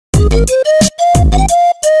Ladies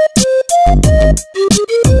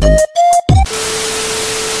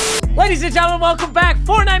and gentlemen, welcome back.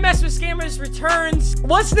 Fortnite Mess with Scammers returns.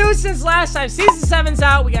 What's new since last time? Season 7's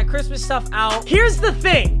out. We got Christmas stuff out. Here's the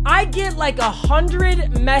thing. I get like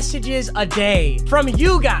 100 messages a day from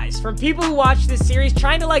you guys, from people who watch this series,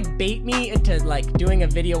 trying to like bait me into like doing a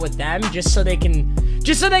video with them just so they can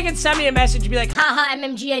send me a message and be like, haha,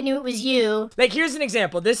 MMG, I knew it was you. Like, here's an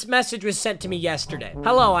example. This message was sent to me yesterday.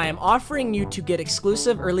 Hello, I am offering you to get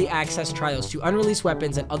exclusive early access trials to unreleased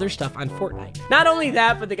weapons and other stuff on Fortnite. Not only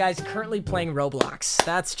that, but the guy's currently playing Roblox.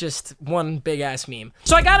 That's just one big ass meme.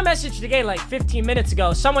 So I got a message today like 15 minutes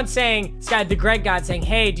ago. Someone saying, this guy, the Greg God, saying,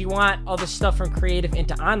 hey, do you want all this stuff from creative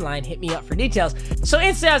into online? Hit me up for details. So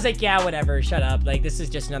instantly I was like, yeah, whatever, shut up. Like, this is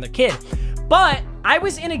just another kid. But I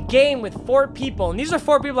was in a game with 4 people, and these are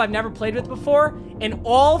 4 people I've never played with before, and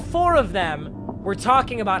all 4 of them were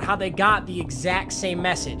talking about how they got the exact same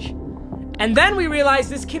message. And then we realized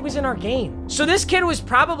this kid was in our game. So this kid was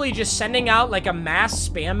probably just sending out like a mass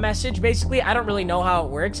spam message, basically. I don't really know how it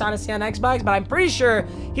works, honestly, on Xbox, but I'm pretty sure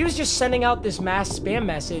he was just sending out this mass spam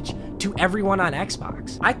message to everyone on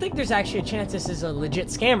Xbox. I think there's actually a chance this is a legit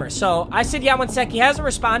scammer. So I said, yeah, one sec. He hasn't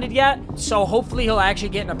responded yet, so hopefully he'll actually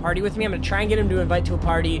get in a party with me. I'm gonna try and get him to invite to a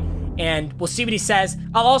party, and we'll see what he says.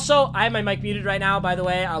 I have my mic muted right now, by the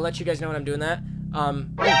way. I'll let you guys know when I'm doing that.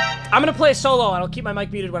 I'm gonna play a solo, and I'll keep my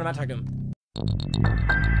mic muted when I'm not talking to him.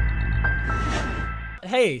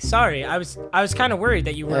 Hey, sorry. I was kind of worried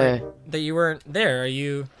that you weren't there.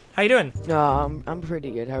 How you doing? No, I'm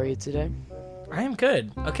pretty good. How are you today? I am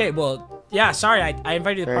good. Okay, well, yeah, sorry. I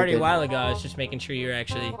invited you to the party a while ago. I was just making sure you were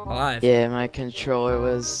actually alive. Yeah, my controller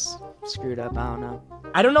was screwed up. I don't know.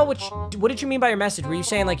 I don't know what did you mean by your message? Were you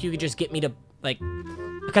saying like you could just get me to like,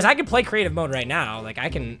 because I can play creative mode right now. Like I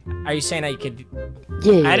can. Are you saying I could?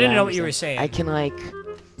 Yeah. I didn't know what you were saying. I can like.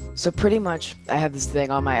 So pretty much, I have this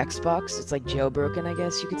thing on my Xbox. It's like jailbroken, I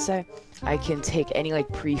guess you could say. I can take any like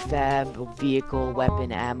prefab, vehicle,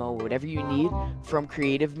 weapon, ammo, whatever you need from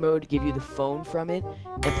creative mode, give you the phone from it,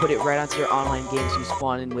 and put it right onto your online games you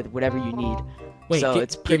spawn in with whatever you need. Wait, so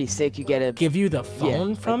it's pretty sick. You get a give you the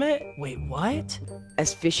phone from it. Wait, what?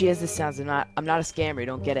 As fishy as this sounds, I'm not a scammer.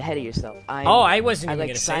 Don't get ahead of yourself. I wasn't even like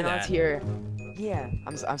gonna sign say on that. to your. Yeah,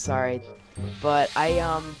 I'm sorry, but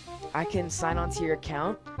I can sign onto your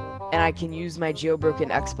account, and I can use my jailbroken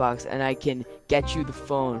Xbox, and I can get you the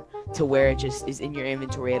phone to where it just is in your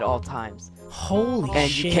inventory at all times. Holy shit.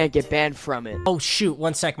 And you can't get banned from it. Oh, shoot.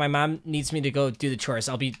 One sec. My mom needs me to go do the chores.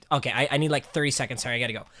 Okay, I need like 30 seconds. Sorry, I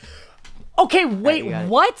gotta go. Okay, wait,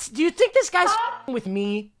 what? Do you think this guy's with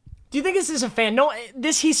me? Do you think this is a fan? No,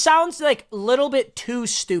 he sounds like a little bit too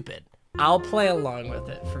stupid. I'll play along with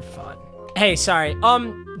it for fun. Hey, sorry. Hey. I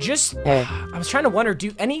was trying to wonder,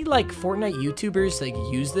 do any like Fortnite YouTubers like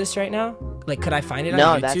use this right now? Like, could I find it on YouTube?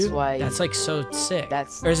 No, that's why. That's like so sick.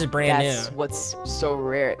 That's or is it brand new? That's what's so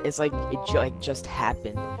rare. It's like it just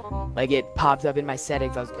happened. Like it popped up in my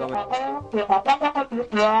settings. I was going.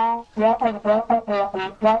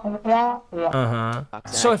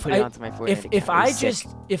 So if I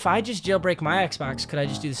just jailbreak my Xbox, could I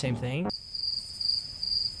just do the same thing?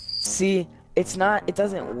 See. It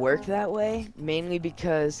doesn't work that way, mainly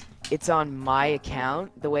because it's on my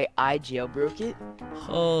account, the way I jailbroke it.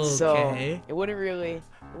 Okay. So it wouldn't really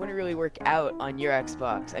work out on your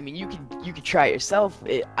Xbox. I mean, you could try it yourself.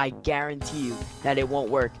 I guarantee you that it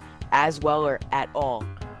won't work as well or at all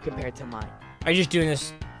compared to mine. Are you just doing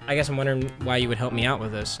this? I guess I'm wondering why you would help me out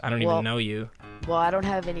with this. I don't even know you. Well, I don't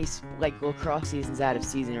have any like lacrosse seasons out of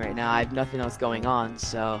season right now. I have nothing else going on,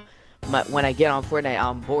 so. When I get on Fortnite,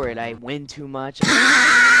 I'm bored. I win too much.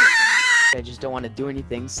 I just don't want to do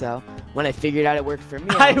anything. So when I figured out it worked for me,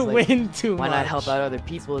 I was like, win too much. Why not help out other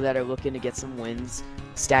people that are looking to get some wins,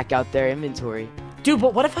 stack out their inventory? Dude,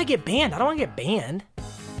 but what if I get banned? I don't want to get banned.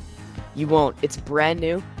 You won't. It's brand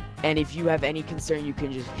new. And if you have any concern, you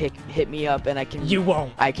can just hit me up, and I can. You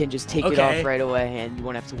won't. I can just take it off right away, and you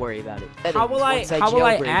won't have to worry about it. How will I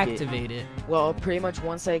activate it? Well, pretty much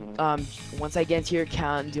once I get into your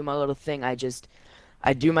account and do my little thing, I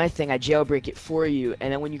do my thing. I jailbreak it for you,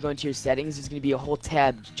 and then when you go into your settings, there's gonna be a whole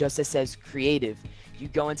tab just that says creative. You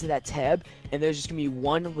go into that tab, and there's just gonna be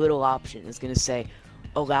one little option. It's gonna say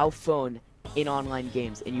allow phone in online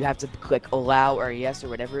games, and you have to click allow or yes or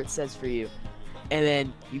whatever it says for you. And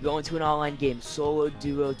then you go into an online game, solo,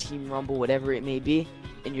 duo, team rumble, whatever it may be,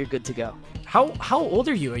 and you're good to go. How old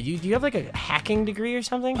are you? Do you have like a hacking degree or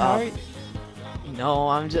something? No,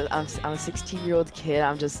 I'm a 16-year-old kid.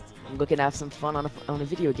 I'm just looking to have some fun on a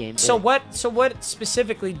video game. So what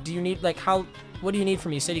specifically do you need? Like what do you need from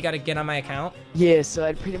me? You said you got to get on my account? Yeah, so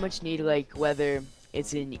I'd pretty much need like whether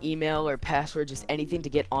It's an email or password, just anything to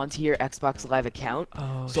get onto your Xbox Live account,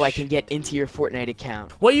 so I can shit. get into your Fortnite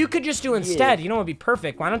account. What you could just do instead, you know what would be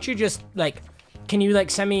perfect? Why don't you just, like, can you, like,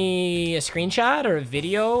 send me a screenshot or a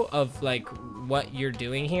video of, like, what you're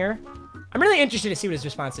doing here? I'm really interested to see what his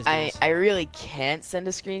response is. I really can't send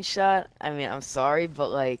a screenshot. I mean, I'm sorry, but,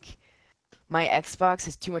 like, my Xbox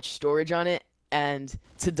has too much storage on it, and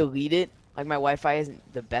to delete it, like, my Wi-Fi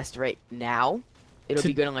isn't the best right now. It'll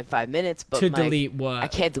be good in, like, 5 minutes, but delete what? I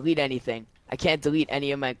can't delete anything. I can't delete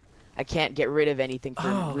any of my... I can't get rid of anything for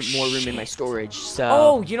more room in my storage,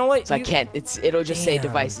 so... you know what? So I can't... It'll just say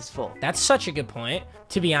device is full. That's such a good point.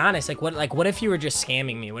 To be honest, what if you were just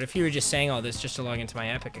scamming me? What if you were just saying all this just to log into my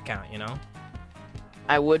Epic account, you know?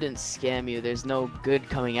 I wouldn't scam you. There's no good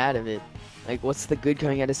coming out of it. Like, what's the good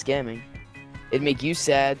coming out of scamming? It'd make you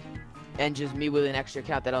sad, and just me with an extra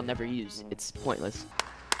account that I'll never use. It's pointless.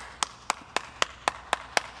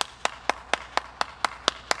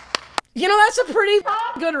 You know, that's a pretty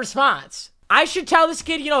good response. I should tell this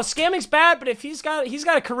kid, you know, scamming's bad, but if he's got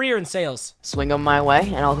a career in sales. Swing them my way,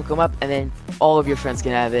 and I'll hook them up, and then all of your friends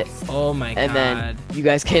can have it. Oh my god. And then you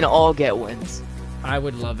guys can all get wins. I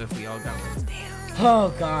would love if we all got wins. Damn.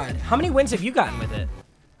 Oh god. How many wins have you gotten with it?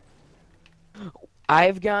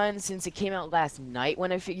 I've gotten, since it came out last night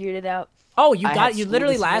when I figured it out. Oh, you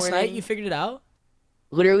literally last night you figured it out?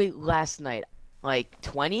 Literally last night. Like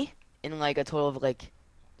 20 in like a total of like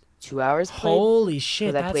 2 hours played. Holy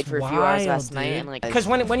shit, that's I played for wild, a few hours last dude. night, and like, because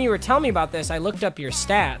when you were telling me about this, I looked up your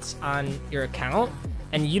stats on your account,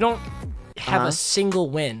 and you don't have a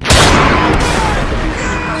single win.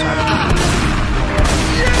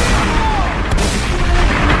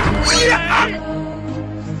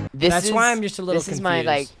 That's why I'm just a little confused. This is my,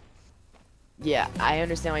 like... Yeah, I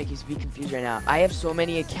understand why you can be confused right now. I have so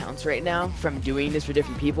many accounts right now from doing this for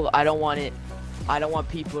different people. I don't want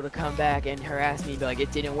people to come back and harass me and be like,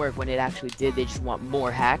 it didn't work when it actually did. They just want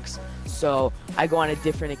more hacks. So I go on a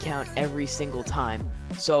different account every single time.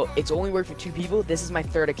 So it's only worked for 2 people. This is my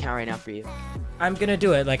 3rd account right now for you. I'm gonna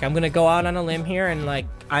do it. Like, I'm gonna go out on a limb here, and like,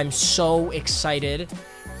 I'm so excited.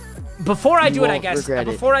 Before I do it, I guess,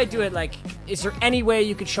 before I do it, like, is there any way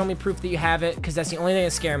you could show me proof that you have it? Because that's the only thing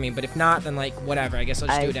that scares me. But if not, then like, whatever. I guess I'll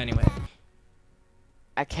just do it anyway.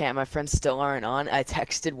 I can't. My friends still aren't on. I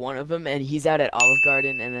texted one of them, and he's out at Olive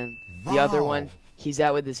Garden, and then the other one, he's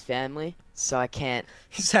out with his family, so I can't.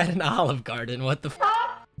 He's at an Olive Garden. What the f?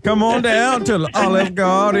 Come on down to the Olive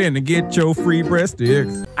Garden and get your free breast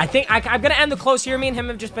sticks. I think I'm gonna end the close here. Me and him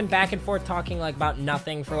have just been back and forth talking like about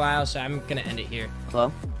nothing for a while, so I'm gonna end it here.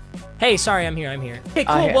 Hello? Hey, sorry, I'm here. Okay,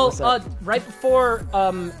 cool. Well, right before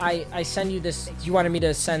I send you this, you wanted me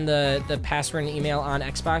to send the password and email on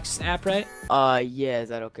Xbox app, right? Yeah, is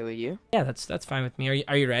that okay with you? Yeah, that's fine with me.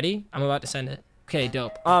 Are you ready? I'm about to send it. Okay,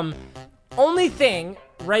 dope. Only thing,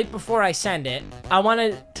 right before I send it, I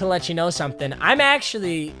wanted to let you know something. I'm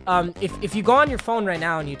actually, if you go on your phone right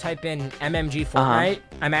now and you type in MMG Fortnite,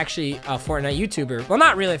 I'm actually a Fortnite YouTuber. Well,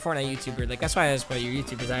 not really a Fortnite YouTuber. Like, that's why I asked about your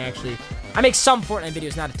YouTubers. I make some Fortnite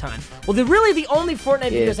videos, not a ton. Well, the only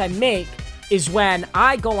Fortnite videos I make is when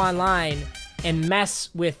I go online and mess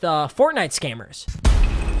with Fortnite scammers.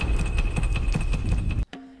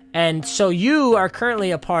 And so you are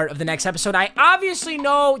currently a part of the next episode. I obviously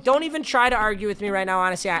know, don't even try to argue with me right now,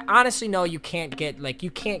 honestly. I honestly know you can't get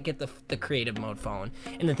the creative mode phone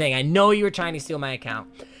in the thing. I know you were trying to steal my account.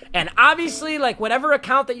 And obviously, like, whatever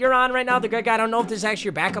account that you're on right now, the Greg, I don't know if this is actually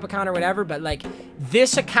your backup account or whatever, but, like,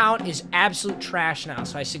 this account is absolute trash now.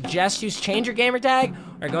 So I suggest you change your gamer tag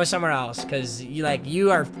or go somewhere else, because,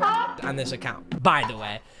 you are on this account, by the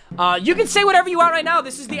way. You can say whatever you want right now.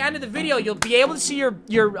 This is the end of the video. You'll be able to see your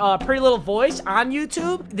pretty little voice on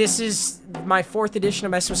YouTube. This is my 4th edition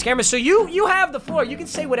of Messing with Scammers. So you have the floor. You can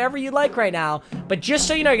say whatever you like right now. But just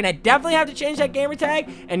so you know, you're gonna definitely have to change that gamer tag,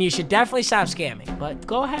 and you should definitely stop scamming. But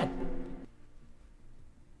go ahead.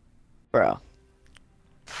 Bro.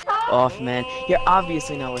 Off, man. You're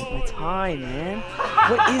obviously not worth my time, man.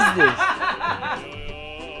 What is this?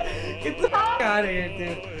 Get the f out of here,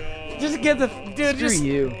 dude. Just get the dude. Screw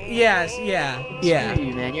you. Yes, yeah. Screw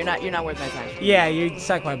you, man. You're not worth my time. Yeah, you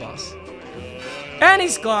suck my balls. And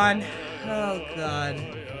he's gone. Oh god.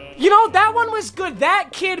 You know, that one was good. That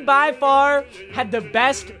kid by far had the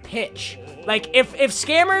best pitch. Like, if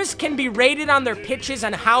scammers can be rated on their pitches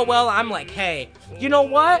and how well, I'm like, hey, you know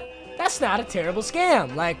what? That's not a terrible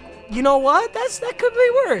scam. Like, you know what? That could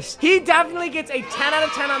be worse. He definitely gets a 10 out of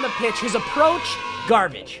 10 on the pitch. His approach,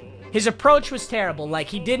 garbage. His approach was terrible. Like,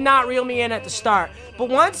 he did not reel me in at the start. But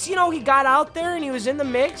once, you know, he got out there and he was in the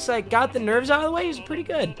mix, like, got the nerves out of the way, he was pretty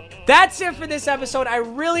good. That's it for this episode. I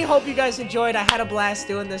really hope you guys enjoyed. I had a blast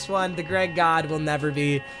doing this one. The Greg God will never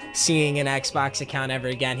be seeing an Xbox account ever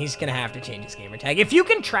again. He's gonna have to change his gamer tag. If you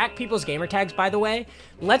can track people's gamer tags, by the way,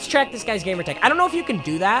 let's track this guy's gamer tag. I don't know if you can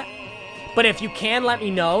do that, but if you can, let me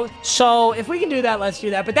know. So if we can do that, let's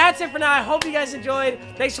do that. But that's it for now. I hope you guys enjoyed.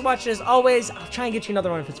 Thanks for watching as always. I'll try and get you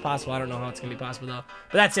another one if it's possible. I don't know how it's gonna be possible though.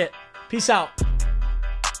 But that's it. Peace out.